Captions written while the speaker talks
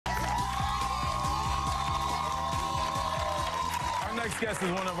Our next guest is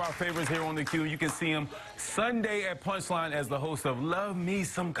one of our favorites here on The Q. You can see him Sunday at Punchline as the host of Love Me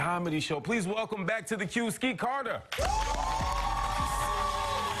Some Comedy Show. Please welcome back to The Q, Skeet Carter. It's a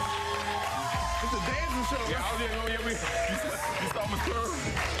dancing show. Yeah, I didn't know you saw my curve.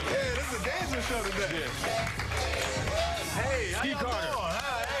 Yeah, this is a dancing show today. Yeah. Hey, Skeet how y'all Carter. doing?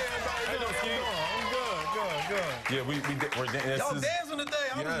 Hi, hey, everybody. How you doing, Skeet? I'm good. Yeah, we're dancing. Y'all dancing today?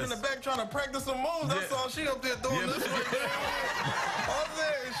 I was in the back trying to practice some moves. I saw she up there doing this. I'm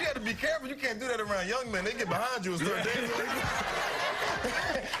saying, she had to be careful. You can't do that around young men. They get behind you and start dancing.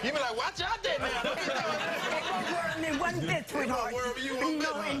 You be like, watch out there now. Don't get down. It wasn't this, sweetheart. Wherever you want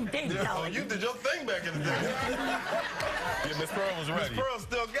No, indeed, Oh, darling. you did your thing back in the day. Yeah, Miss Pearl was ready. Miss Pearl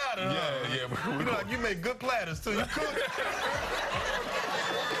still got it, huh? Yeah. You know, like you make good platters, too. You cook.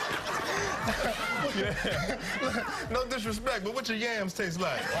 No disrespect, but what your yams taste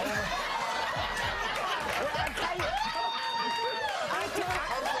like?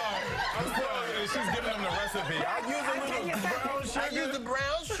 I'm sorry. She's giving him the recipe. I use a little brown sugar. I use the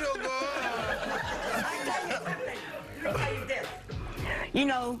brown sugar. I'll tell you this. You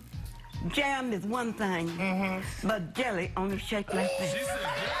know, jam is one thing, but jelly only shake like She this. said jam.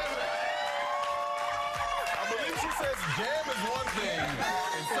 I believe she says jam is one thing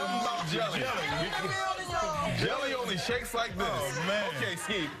and something about jelly. Jelly only shakes like this. Oh, man. Okay,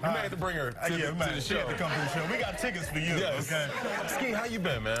 Skeet, you may have to bring her to, Yeah, to man, the she show. had to come to the show. We got tickets for you, Yes. okay? Skeet, how you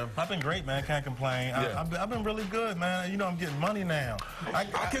been, man? I've been great, man. Can't complain. Yeah. I've been really good, man. You know, I'm getting money now. I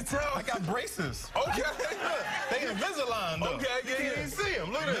can tell. I got braces. Okay. They Invisalign, though. Okay, You can't even see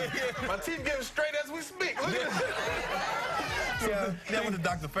them. Look at this. My teeth getting straight as we speak. Look at this. Yeah, I went to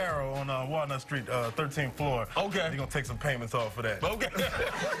Dr. Farrow on Walnut Street, 13th floor. Okay. They're going to take some payments off for that. Okay.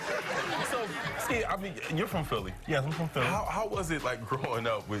 So, Skeet, I mean, you're from Philly. Yes, I'm from Philly. How was it like growing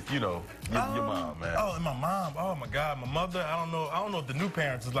up with, you know, your mom, man? Oh, and my mom. Oh my God, my mother. I don't know if the new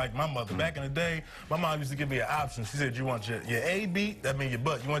parents is like my mother. Back in the day, my mom used to give me an option. She said, "You want your A beat? That means your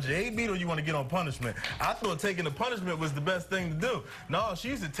butt. You want your A beat, or you want to get on punishment?" I thought taking the punishment was the best thing to do. No, she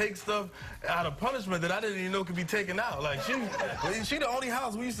used to take stuff out of punishment that I didn't even know could be taken out. Like she the only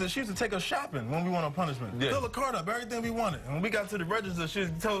house she used to take us shopping when we went on punishment. Yeah. Fill a cart up, everything we wanted. And when we got to the register, she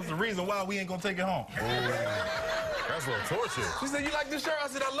tell us the reason why we ain't gonna take it home. That's a little torture. She said, "You like this shirt?" I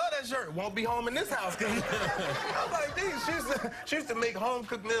said, "I love that shirt. Won't be home in this house." I was like, "These." She used to make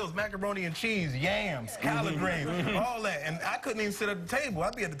home-cooked meals, macaroni and cheese, yams, collard greens, all that. And I couldn't even sit at the table.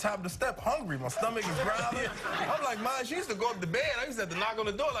 I'd be at the top of the step, hungry. My stomach is growling. I'm like, "Mom," she used to go up to bed. I used to have to knock on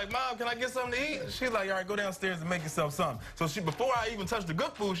the door, like, "Mom, can I get something to eat?" She's like, "All right, go downstairs and make yourself something." So before I even touched the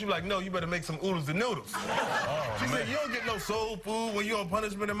good food, she was like, "No, you better make some oodles and noodles." She said, "You don't get no soul food when you're on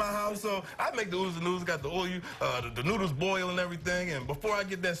punishment in my house." So I make the oodles and noodles, got the oil, the noodles boil and everything, and before I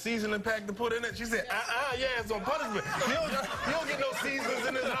get that seasoning pack to put in it, she said, yeah, it's on punishment. You don't get no seasonings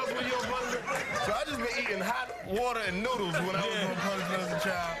in this house when you're on punishment. So I just been eating hot water and noodles when I was on punishment as a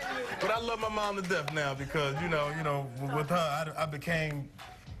child. But I love my mom to death now because, you know, with her, I became,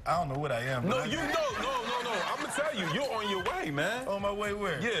 I don't know what I am. No, no. I'm gonna tell you, you're on your way, man. On my way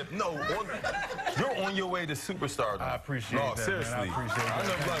where? Yeah, no, you're on your way to superstardom. I appreciate that, seriously. man. I appreciate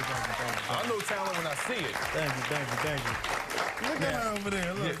that. I know talent when I see it. Thank you. Look at her over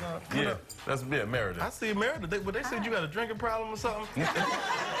there. Look. That's Meredith. I see Meredith, but they said you got a drinking problem or something. I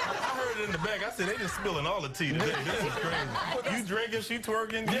heard it in the back. I said they just spilling all the tea today. This is crazy. You drinking, she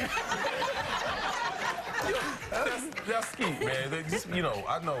twerking. That's Skeet, man. Just, you know,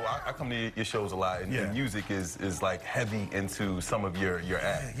 I come to your shows a lot, and music is like heavy into some of your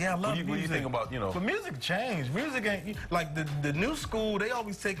act. Yeah, I love music. music. What do you think about, you know? But music changed. Music ain't like the new school. They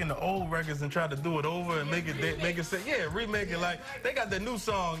always taking the old records and try to do it over and make it say remake it. Like they got the new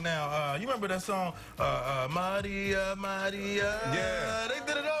song now. You remember that song, Maria, Maria? Yeah. They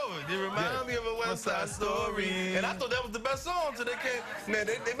did it over. They remind me of a West Side Story. And I thought that was the best song till they came. Now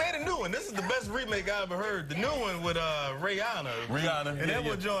they made a new one. This is the best remake I ever heard. The new one with Rihanna. Rihanna. And that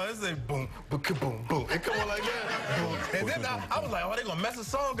was joint. It say boom, boom, boom, boom. It come on like that. Boom. And then I was like, oh, they gonna mess the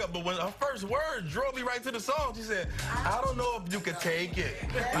song up. But when her first word drove me right to the song, she said, "I don't know if you could take it.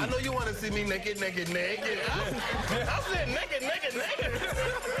 I know you want to see me naked, naked, naked." I said naked, naked, naked.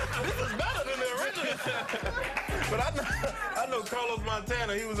 This is better than the original. But I know Carlos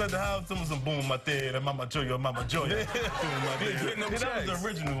Montana. He was at the house doing some boom, my dad, and Mama Joya, Mama Joya. That was the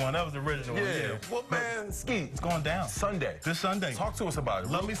original one. That was the original one. Yeah. Well, man, Skeet, It's going down. Sunday. This Sunday. Talk to us about it.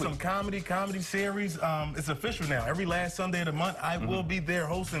 Love me some comedy series. It's official now. Every last Sunday of the month, I will be there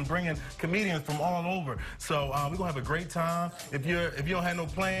hosting, bringing comedians from all over. So we're gonna have a great time. If you don't have no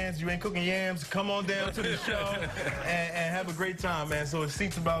plans, you ain't cooking yams, come on down to the show and have a great time, man. So it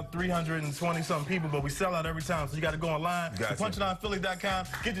seats about 320 something people, but we sell out every time. So you got to go online. Gotcha. punchlinephilly.com.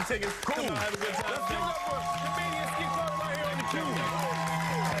 Get your tickets. Cool. Come on, have a good time. Let's give it up for comedian Skeet Carter right here on the Q.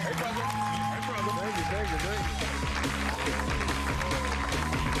 Hey, brother. Hey, brother. Thank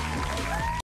you.